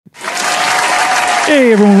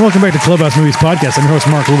Hey everyone, welcome back to Clubhouse Movies Podcast. I'm your host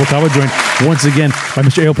Mark Rubalcaba, joined once again by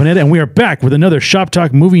Mr. Ayo Pineda, and we are back with another Shop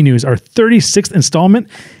Talk Movie News, our 36th installment,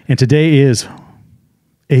 and today is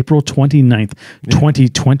April 29th,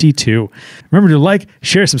 2022. Remember to like,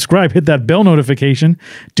 share, subscribe, hit that bell notification,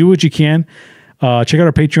 do what you can. Check out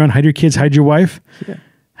our Patreon, hide your kids, hide your wife. Yeah.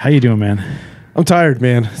 How you doing, man? I'm tired,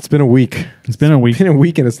 man. It's been a week. It's been a week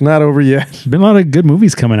and it's not over yet. There's been a lot of good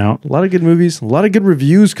movies coming out. A lot of good movies. A lot of good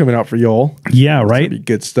reviews coming out for y'all. Yeah, right? Be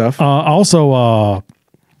good stuff. Also,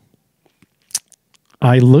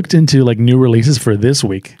 I looked into like new releases for this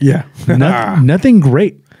week. Yeah. Nothing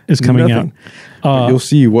great is coming out. You'll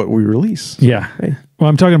see what we release. So, yeah. Hey. Well,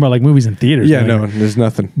 I'm talking about like movies in theaters. Yeah, no, there's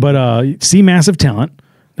nothing. But see Massive Talent.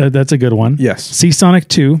 That's a good one. Yes. See Sonic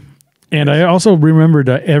 2. And I also remembered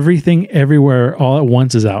Everything Everywhere All at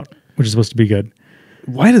Once is out, which is supposed to be good.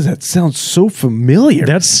 Why does that sound so familiar?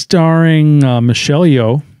 That's starring Michelle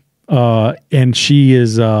Yeoh, and she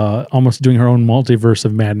is almost doing her own multiverse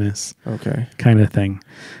of madness kind of thing.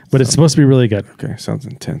 But it's supposed to be really good. Okay, sounds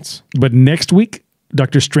intense. But next week,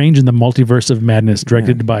 Doctor Strange in the Multiverse of Madness,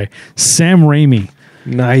 directed by Sam Raimi.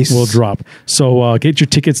 Nice. Will drop. So get your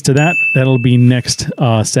tickets to that. That'll be next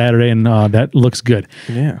Saturday, and that looks good.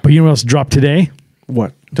 Yeah. But you know what else dropped today?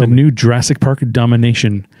 What? The new Jurassic Park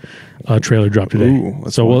Domination trailer dropped today. Ooh,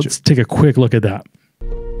 let's take a quick look at that.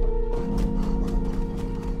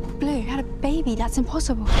 Blue had a baby. That's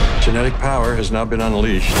impossible. Genetic power has now been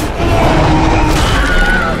unleashed.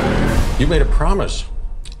 You made a promise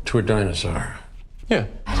to a dinosaur. Yeah.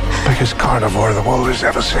 Biggest carnivore the world has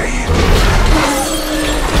ever seen.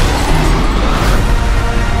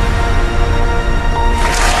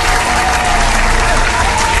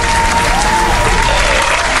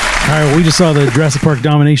 All right, well, we just saw the Jurassic Park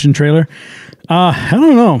Domination trailer. I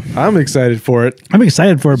don't know. I'm excited for it. I'm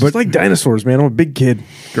excited for it, but it's like dinosaurs, man. I'm a big kid.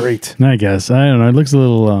 Great. I guess. I don't know. It looks a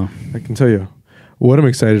little... I can tell you what I'm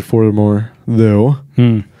excited for more, though.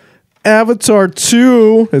 Avatar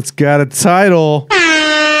 2. It's got a title.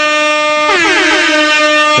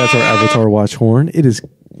 That's our Avatar watch horn. It is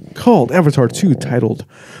called Avatar 2, titled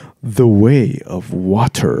The Way of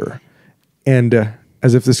Water. And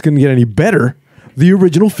as if this couldn't get any better, the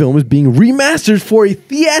original film is being remastered for a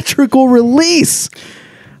theatrical release.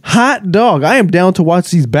 Hot dog. I am down to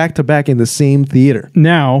watch these back to back in the same theater.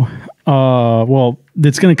 Now, well,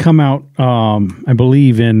 it's going to come out, I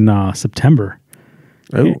believe, in September.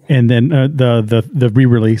 Oh. And then the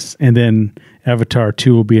re-release, and then Avatar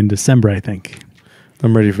 2 will be in December, I think.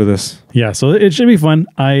 I'm ready for this. Yeah, so it should be fun.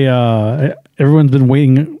 Everyone's been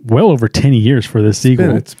waiting well over 10 years for this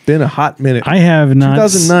sequel. It's been a hot minute. I have not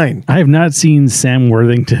 2009. I have not seen Sam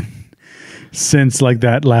Worthington since like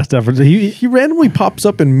that last episode. He randomly pops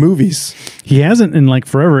up in movies. He hasn't in like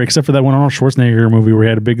forever, except for that one Arnold Schwarzenegger movie where he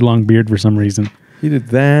had a big long beard for some reason. He did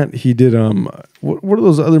that. He did what are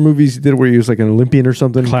those other movies he did where he was like an Olympian or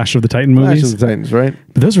something? Clash of the Titan movies. Clash of the Titans, right?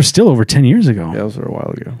 But those were still over 10 years ago. Yeah, those were a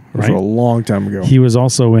while ago. Those right? were a long time ago. He was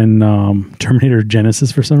also in Terminator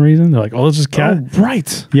Genesis for some reason. They're like, oh, let's just cat. Oh,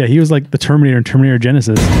 right. Yeah, he was like the Terminator in Terminator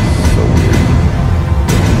Genesis.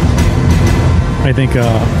 I think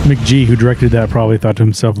McG, who directed that, probably thought to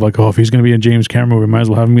himself, like, oh, if he's going to be in a James Cameron movie, might as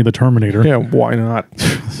well have him be the Terminator. Yeah, why not?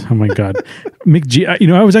 Oh, my God. McG,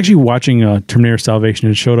 I was actually watching Terminator Salvation.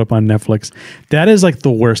 It showed up on Netflix. That is like the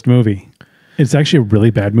worst movie. It's actually a really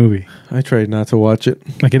bad movie. I tried not to watch it.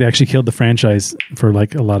 Like, it actually killed the franchise for,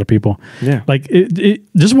 like, a lot of people. Yeah. Like,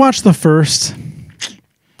 just watch the first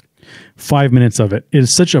 5 minutes of it. It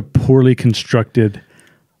is such a poorly constructed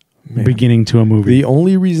beginning to a movie. The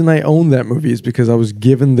only reason I own that movie is because I was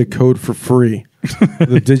given the code for free,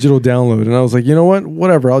 the digital download, and I was like, you know what?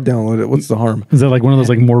 Whatever, I'll download it. What's the harm? Is that like one of those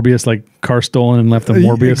like Morbius, like car stolen and left the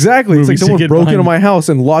Morbius? Exactly. It's like someone broke into my house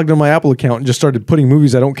and logged on my Apple account and just started putting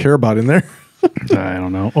movies I don't care about in there. I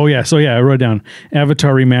don't know. Oh yeah, so yeah, I wrote down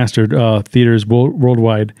Avatar remastered, theaters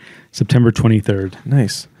worldwide, September 23rd.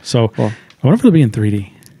 Nice. So I wonder if it'll be in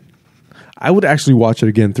 3D. I would actually watch it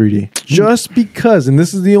again 3D just because, and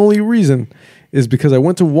this is the only reason, is because I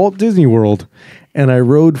went to Walt Disney World and I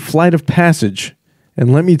rode Flight of Passage.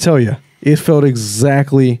 And let me tell you, it felt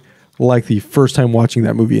exactly like the first time watching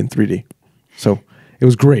that movie in 3D. So it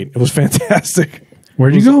was great. It was fantastic.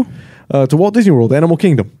 Where'd you go? To Walt Disney World, Animal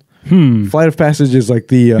Kingdom. Flight of Passage is like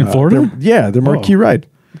the... in Florida? their marquee ride.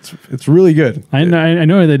 It's really good. I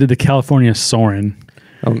know they did the California Soarin'.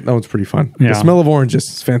 That one's pretty fun. Yeah. The smell of oranges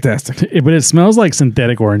is fantastic. But it smells like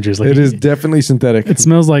synthetic oranges. Like it is definitely synthetic. It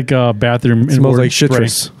smells like bathroom. It smells like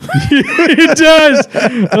citrus. It does.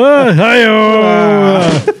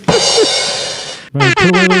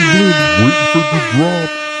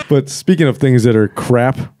 But speaking of things that are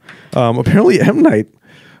crap, Apparently M. Night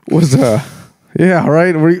was yeah,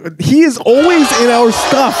 right. He is always in our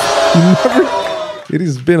stuff. It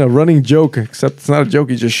has been a running joke, except it's not a joke.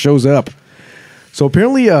 He just shows up. So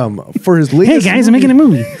apparently, for his latest, hey guys, I'm making a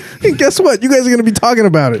movie. And guess what? You guys are going to be talking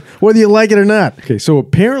about it, whether you like it or not. Okay, so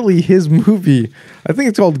apparently his movie, I think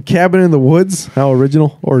it's called Cabin in the Woods. How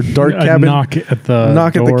original, or Dark Cabin? Knock at the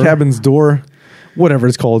Knock door. at the cabin's door. Whatever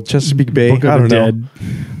it's called, Chesapeake Bay. Book of I don't the know.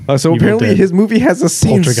 Dead. So Evil apparently Dead. his movie has a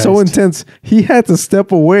scene so Poltergeist. intense he had to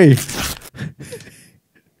step away.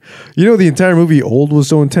 You know, the entire movie Old was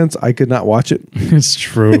so intense I could not watch it It's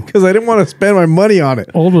true. because I didn't want to spend my money on it.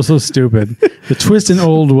 Old was so stupid. The twist in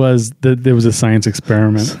Old was that there was a science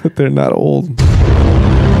experiment. But they're not old.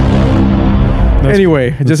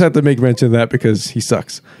 Anyway, I just had to make mention of that because he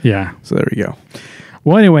sucks. Yeah. So there we go.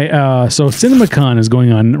 Well, anyway, so CinemaCon is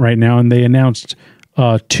going on right now, and they announced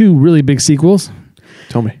 2 really big sequels.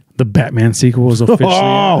 Tell me. The Batman sequel was officially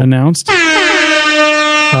announced,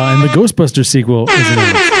 and the Ghostbusters sequel is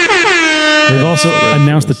announced. They've also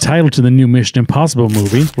announced the title to the new Mission Impossible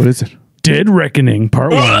movie, What is it? Dead Reckoning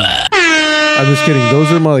Part 1. I'm just kidding.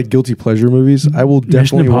 Those are my like guilty pleasure movies. I will Mission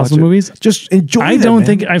definitely watch Impossible it. movies? Just enjoy I them, don't man.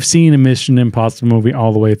 think I've seen a Mission Impossible movie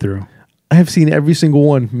all the way through. I have seen every single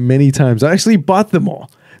one many times. I actually bought them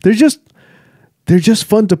all. They're just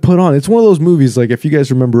fun to put on. It's one of those movies like if you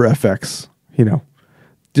guys remember FX, you know,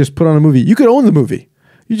 just put on a movie. You could own the movie.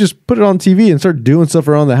 You just put it on TV and start doing stuff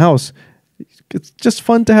around the house. It's just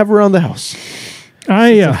fun to have around the house. It's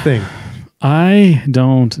a thing. I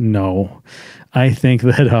don't know. I think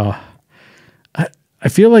that I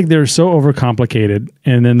feel like they're so overcomplicated,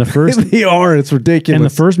 and then the first They are. It's ridiculous. and the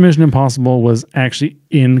first Mission Impossible was actually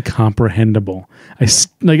incomprehensible. I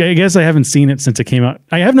guess I haven't seen it since it came out.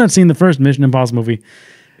 I have not seen the first Mission Impossible movie.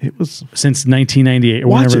 It was Since 1998 or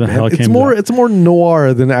watch whenever it, the man. hell it It's came more. out. It's more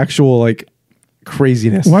noir than actual like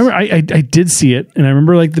craziness. Well, I did see it, and I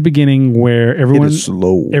remember like the beginning where everyone is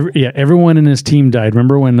slow. Everyone in his team died.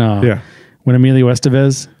 Remember when when Emilio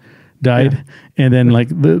Estevez died, and then like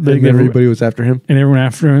And everybody was after him. and everyone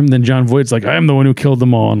after him. Then John Voight's like, I'm the one who killed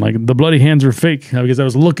them all, and like the bloody hands were fake because I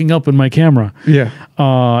was looking up in my camera. Yeah.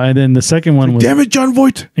 And then the second one was Damn it, John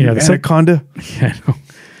Voight. Yeah, the Anaconda. yeah, I know.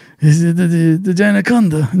 This is the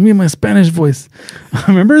Anaconda. Me and my Spanish voice.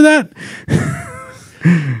 Remember that?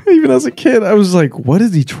 Even as a kid, I was like, "What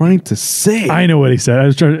is he trying to say?" I know what he said. I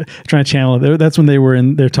was trying to channel it. That's when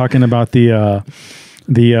they're talking about the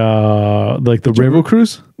Rainbow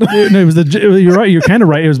Cruise. No, it was you're right. You're kind of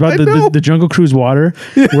right. It was about the Jungle Cruise water,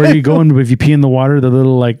 where you go and if you pee in the water, the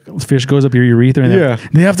little like fish goes up your urethra, and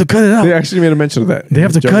they have to cut it out. They actually made a mention of that. They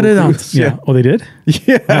have to cut it out. Cruise. Yeah. Oh, they did.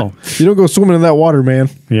 Yeah. Oh. You don't go swimming in that water, man.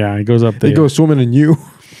 Yeah, it goes up there. They go swimming in you.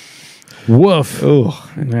 Woof. Oh.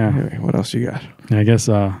 Yeah. Anyway, what else you got? I guess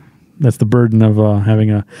that's the burden of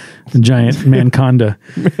having a giant manconda.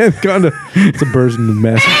 Anaconda. It's a version of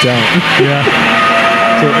massive talent. Yeah.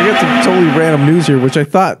 So I got some totally random news here, which I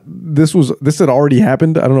thought this had already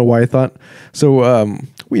happened. I don't know why I thought. So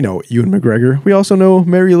we know Ewan McGregor. We also know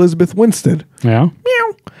Mary Elizabeth Winstead. Yeah.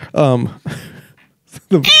 Meow.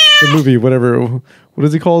 The movie, whatever. What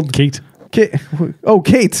is he called? Kate. Kate. Oh,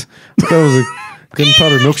 Kate. That was a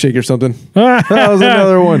gunpowder milkshake or something. That was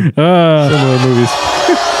another one. Similar movies.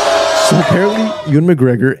 So apparently, Ewan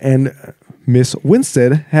McGregor and Miss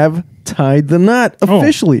Winstead have tied the knot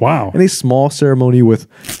officially. Wow. In a small ceremony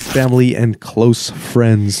with family and close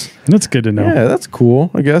friends. That's good to know. Yeah, that's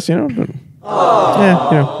cool, I guess, you know.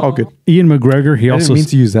 Yeah, all good. Ian McGregor, he I also didn't mean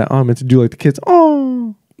to use that. I meant to do like the kids.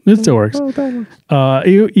 Oh. it still works. Oh, that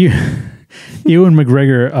works. Ewan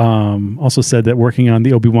McGregor also said that working on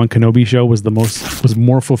the Obi-Wan Kenobi show was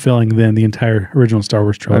more fulfilling than the entire original Star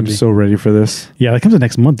Wars trilogy. I'm so ready for this. Yeah, that comes out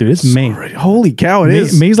next month, dude. It's May. Ready. Holy cow, it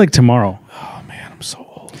is. May's like tomorrow. Oh, man, I'm so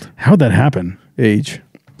old. How'd that happen? Age.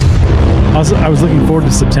 Also, I was looking forward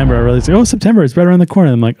to September. I realized, September, it's right around the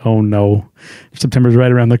corner. I'm like, oh no, September's right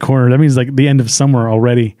around the corner. That means like the end of summer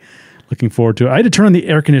already. Looking forward to it. I had to turn on the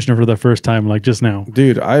air conditioner for the first time, like just now.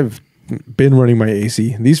 Dude, I've been running my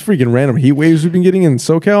AC. These freaking random heat waves we've been getting in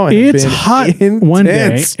SoCal. It's hot intense. one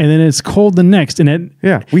day, and then it's cold the next. And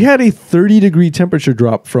we had a 30-degree temperature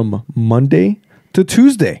drop from Monday to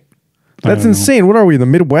Tuesday. That's insane. What are we, in the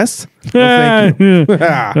Midwest? Oh, thank you.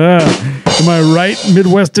 Am I right,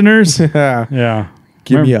 Midwesterners? Yeah.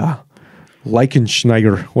 Give me a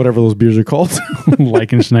Leichenschneider, whatever those beers are called.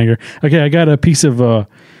 Leichenschneider. Okay, I got a piece of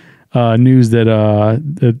news that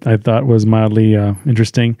I thought was mildly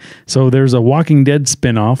interesting. So there's a Walking Dead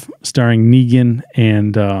spinoff starring Negan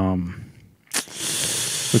and The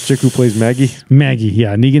chick who plays Maggie. Maggie.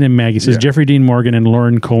 Yeah, Negan and Maggie. So it's Jeffrey Dean Morgan and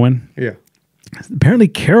Lauren Cohen. Yeah. Apparently,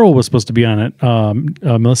 Carol was supposed to be on it,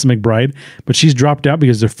 Melissa McBride, but she's dropped out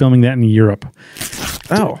because they're filming that in Europe.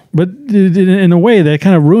 Oh. But in a way, that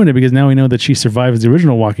kind of ruined it because now we know that she survives the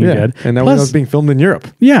original Walking Dead. And now we know it's being filmed in Europe.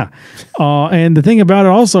 Yeah. And the thing about it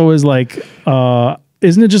also is like,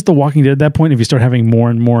 isn't it just The Walking Dead at that point if you start having more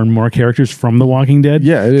and more and more characters from The Walking Dead?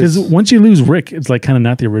 Yeah, it is. Because once you lose Rick, it's like kind of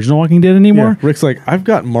not the original Walking Dead anymore. Yeah. Rick's like, I've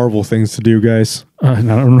got Marvel things to do, guys. I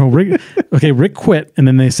don't know. Rick quit. And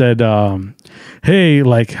then they said, hey,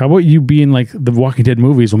 like, how about you be in like the Walking Dead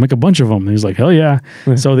movies? We'll make a bunch of them. And he's like, hell yeah.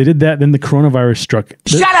 So they did that. Then the coronavirus struck.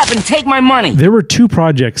 Shut up and take my money. There were 2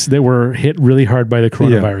 projects that were hit really hard by the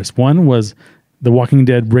coronavirus. Yeah. One was the Walking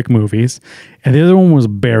Dead Rick movies. And the other one was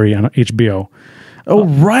Barry on HBO. Oh,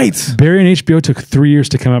 right. Barry and HBO took 3 years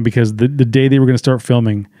to come out because the day they were going to start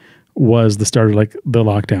filming was the start of like the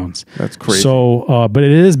lockdowns. That's crazy. So, but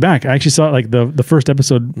it is back. I actually saw it, like the first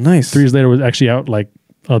episode. Nice. 3 years later was actually out like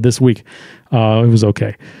this week. It was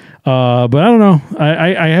okay. But I don't know.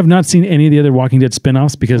 I have not seen any of the other Walking Dead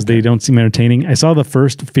spinoffs because they don't seem entertaining. I saw the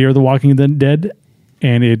first Fear the Walking Dead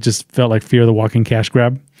and it just felt like Fear the Walking cash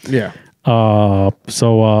grab. Yeah.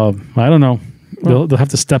 So I don't know. They'll have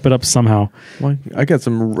to step it up somehow. Well, I got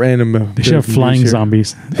some random. They should have flying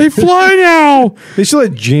zombies. They fly now. They should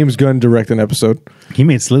let James Gunn direct an episode. He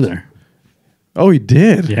made Slither. Oh, he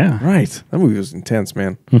did? Yeah. Right. That movie was intense,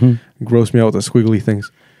 man. Mm-hmm. Grossed me out with the squiggly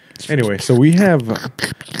things. Anyway, so we have...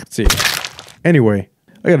 let's see. Anyway,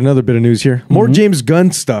 I got another bit of news here. More James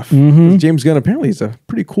Gunn stuff. James Gunn apparently is a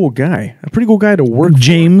pretty cool guy. A pretty cool guy to work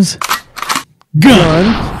James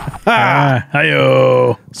Gunn.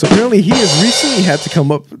 Hi-yo. So apparently he has recently had to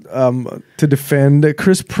come up to defend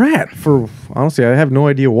Chris Pratt for... Honestly, I have no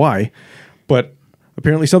idea why. But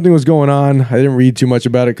apparently something was going on. I didn't read too much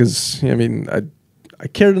about it because, I mean, I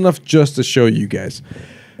cared enough just to show you guys.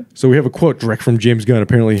 So we have a quote direct from James Gunn.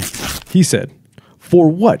 Apparently, he said, "For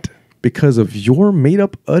what? Because of your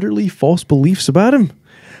made-up, utterly false beliefs about him?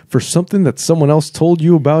 For something that someone else told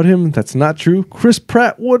you about him that's not true? Chris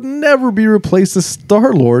Pratt would never be replaced as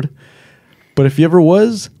Star-Lord. But if he ever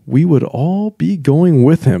was, we would all be going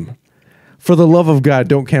with him. For the love of God,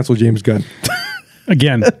 don't cancel James Gunn."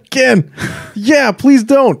 Again. Yeah, please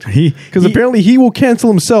don't. Because apparently he will cancel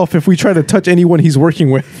himself if we try to touch anyone he's working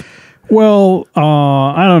with. Well,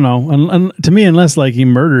 I don't know. To me, unless like he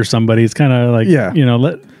murders somebody, it's kind of like,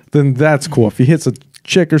 then that's cool. If he hits a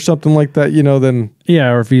chick or something like that, then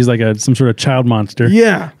or if he's like some sort of child monster,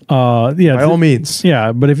 by all means,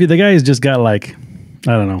 But if the guy's just got like,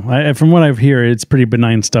 I don't know. From what I've heard, it's pretty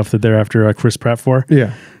benign stuff that they're after Chris Pratt for.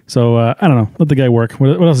 Yeah. So I don't know. Let the guy work.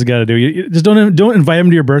 What else has got to do? You just don't invite him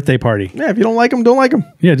to your birthday party. Yeah, if you don't like him, don't like him.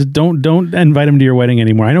 Yeah, just don't invite him to your wedding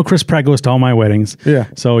anymore. I know Chris Pratt goes to all my weddings. Yeah.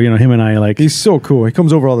 So him and I like. He's so cool. He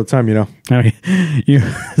comes over all the time. I mean,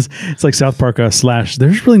 it's like South Park Slash.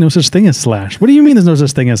 There's really no such thing as Slash. What do you mean there's no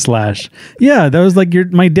such thing as Slash? Yeah, that was like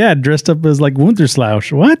my dad dressed up as like Winter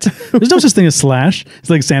Slash. What? There's no such thing as Slash. It's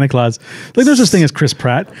like Santa Claus. Like there's no such thing as Chris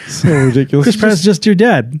Pratt. So ridiculous. Chris Pratt's just your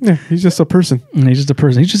dad. Yeah, he's just a person. He's just a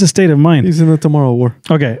person. He's just a state of mind. He's in the Tomorrow War.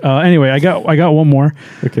 Okay. Anyway, I got one more.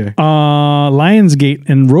 Okay. Lionsgate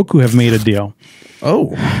and Roku have made a deal.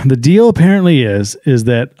 Oh. The deal apparently is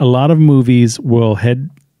that a lot of movies will head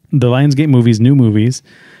the Lionsgate movies, new movies,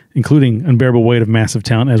 including Unbearable Weight of Massive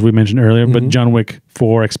Talent, as we mentioned earlier, but John Wick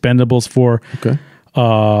 4, Expendables 4. Okay.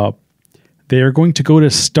 They are going to go to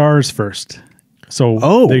Stars first.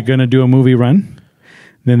 So they're going to do a movie run,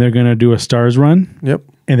 then they're going to do a Stars run. Yep.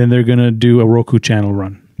 And then they're going to do a Roku channel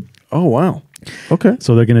run. Oh, wow. Okay.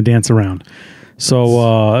 So they're going to dance around.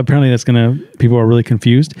 So apparently people are really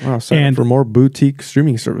confused. Wow, and for more boutique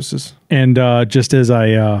streaming services. And just as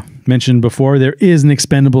I mentioned before, there is an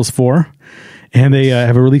Expendables 4. And they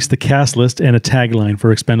have released the cast list and a tagline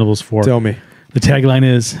for Expendables 4. Tell me. The tagline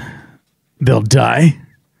is, "They'll die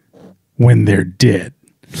when they're dead."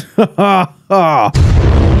 And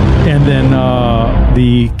then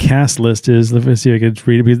the cast list is, let's see if I can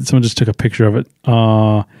read it because someone just took a picture of it.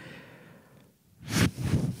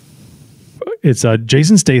 It's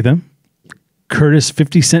Jason Statham, Curtis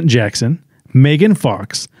 50 Cent Jackson, Megan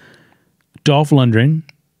Fox, Dolph Lundgren,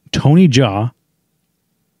 Tony Jaa.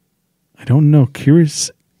 I don't know.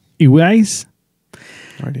 Curious Iwais?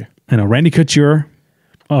 No idea. I know. Randy Couture,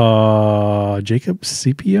 Jacob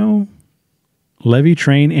Scipio, Levy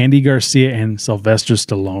Train, Andy Garcia, and Sylvester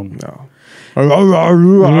Stallone. No.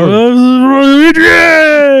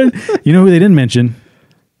 You know who they didn't mention?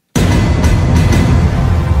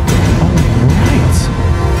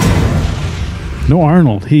 No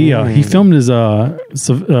Arnold. He filmed his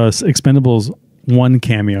Expendables 1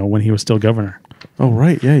 cameo when he was still governor. Oh,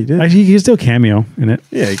 right. Yeah, he did. Actually, he can still cameo in it.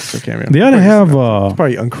 Yeah, he can still cameo. They ought to have. It's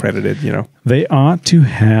probably uncredited, you know. They ought to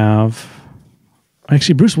have.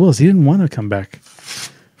 Actually, Bruce Willis, he didn't want to come back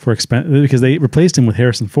for expense because they replaced him with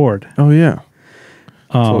Harrison Ford. Oh, yeah.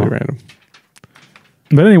 Totally random.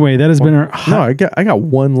 But anyway, that has been our. No, I got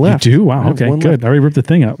one left. You do? Wow. I have Okay, one good. left. I already ripped the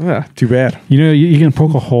thing up. Yeah, too bad. You know, you can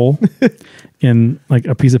poke a hole in like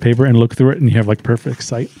a piece of paper and look through it, and you have like perfect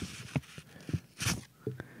sight.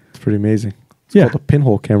 It's pretty amazing. It's Yeah. called a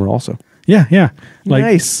pinhole camera also. Yeah, yeah. Like,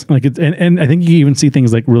 Nice. Like it's and I think you even see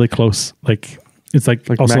things like really close. Like it's like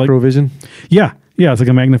also macro vision. yeah. It's like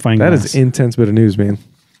a magnifying That glass. is intense bit of news, man.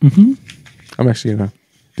 Mm-hmm. I'm actually going to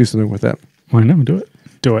do something with that. Why not? Do it.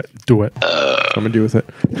 Do it. Do it. I'm going to do with it.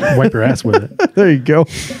 Wipe your ass with it. There you go.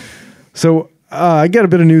 So I got a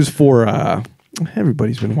bit of news for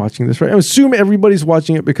everybody's been watching this, right? I assume everybody's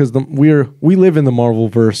watching it because we live in the Marvel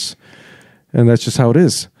verse, and that's just how it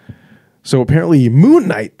is. So apparently, Moon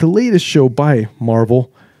Knight, the latest show by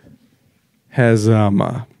Marvel, has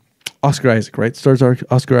Oscar Isaac, right? Stars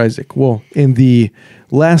Oscar Isaac. Well, in the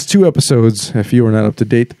last 2 episodes, if you are not up to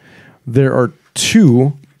date, there are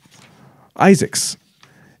 2 Isaacs.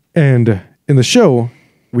 And in the show,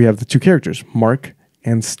 we have the 2 characters, Mark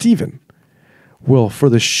and Steven. Well, for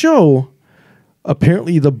the show,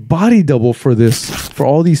 apparently the body double for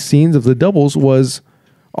all these scenes of the doubles was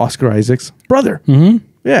Oscar Isaac's brother. Mm-hmm.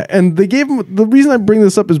 Yeah, and they gave him, the reason I bring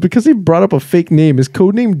this up is because he brought up a fake name. His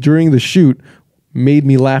code name during the shoot made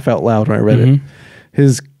me laugh out loud when I read it.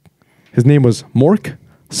 His name was Mork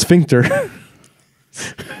Sphincter.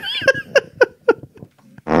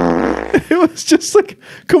 It was just like,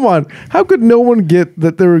 come on. How could no one get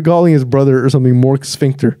that they were calling his brother or something Mork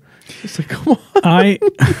Sphincter? It's like, come on.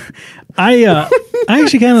 I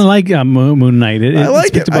actually kind of like Moon Knight. I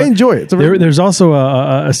like it. I enjoy it. There's also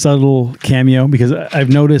a subtle cameo because I've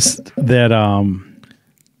noticed that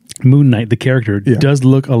Moon Knight, the character, does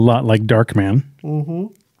look a lot like Darkman. Mm-hmm.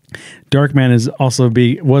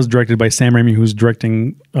 Darkman was directed by Sam Raimi, who's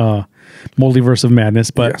directing Multiverse of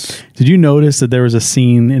Madness. But did you notice that there was a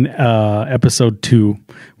scene in episode 2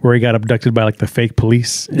 where he got abducted by like the fake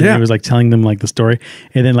police? And he was like telling them like the story,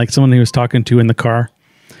 and then like someone he was talking to in the car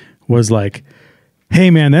was like,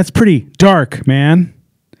 "Hey man, that's pretty dark, man."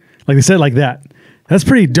 Like they said like that. That's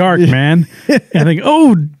pretty dark, man. And I think,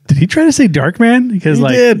 oh, did he try to say Dark Man? Because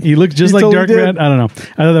he looked just like Dark Man. I don't know. I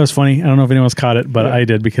thought that was funny. I don't know if anyone else caught it, but I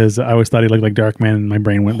did because I always thought he looked like Dark Man, and my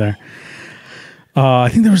brain went there. I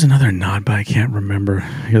think there was another nod, but I can't remember.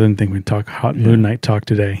 I didn't think we'd talk Moon Knight talk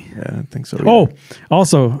today. Yeah, I don't think so. Oh,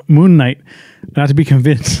 also Moon Knight, not to be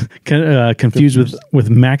confused with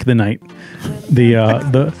Mac the Knight,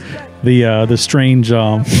 the strange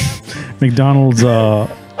McDonald's.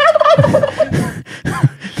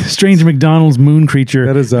 Strange McDonald's moon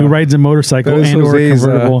creature who rides a motorcycle and or a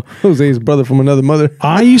convertible. Jose's brother from another mother.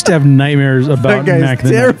 I used to have nightmares about Mac the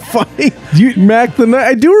terrifying. Mac the Knight.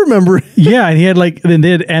 I do remember. Yeah, and he had they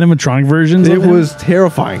had animatronic versions. It was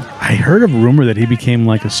terrifying. I heard a rumor that he became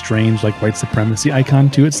like a strange white supremacy icon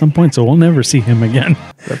too at some point, so we'll never see him again.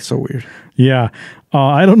 That's so weird. Yeah,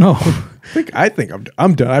 I don't know. I think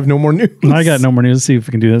I'm done. I have no more news. I got no more news. Let's see if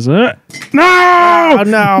we can do this. No!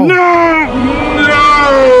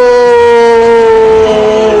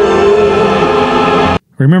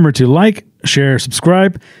 Remember to like, share,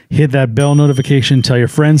 subscribe, hit that bell notification, tell your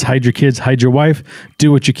friends, hide your kids, hide your wife,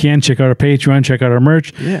 do what you can. Check out our Patreon, check out our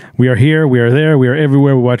merch. Yeah. We are here, we are there, we are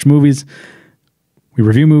everywhere. We watch movies, we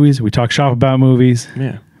review movies, we talk shop about movies.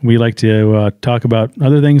 Yeah. We like to talk about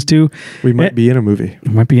other things too. We might be in a movie.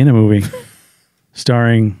 We might be in a movie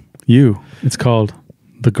starring you. It's called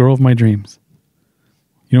The Girl of My Dreams.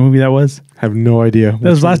 You know what movie that was? I have no idea. That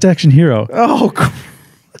was Last Action Hero. Oh,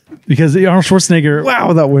 because Arnold Schwarzenegger.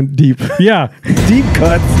 Wow, that went deep. Yeah. Deep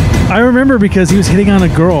cuts. I remember because he was hitting on a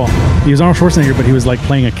girl. He was Arnold Schwarzenegger, but he was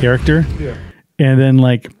playing a character. Yeah. And then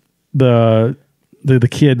the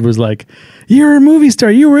kid was like, "You're a movie star.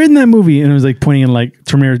 You were in that movie." And it was pointing in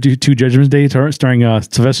Terminator 2 Judgment Day starring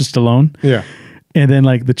Sylvester Stallone. Yeah. And then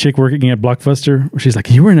the chick working at Blockbuster, she's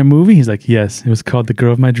like, "You were in a movie?" He's like, "Yes, it was called The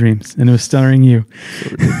Girl of My Dreams, and it was starring you."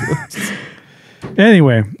 So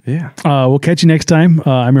anyway, yeah, we'll catch you next time.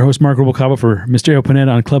 I'm your host, Mark Rubalcaba, for Mr.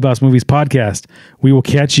 Openet on Clubhouse Movies Podcast. We will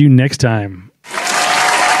catch you next time.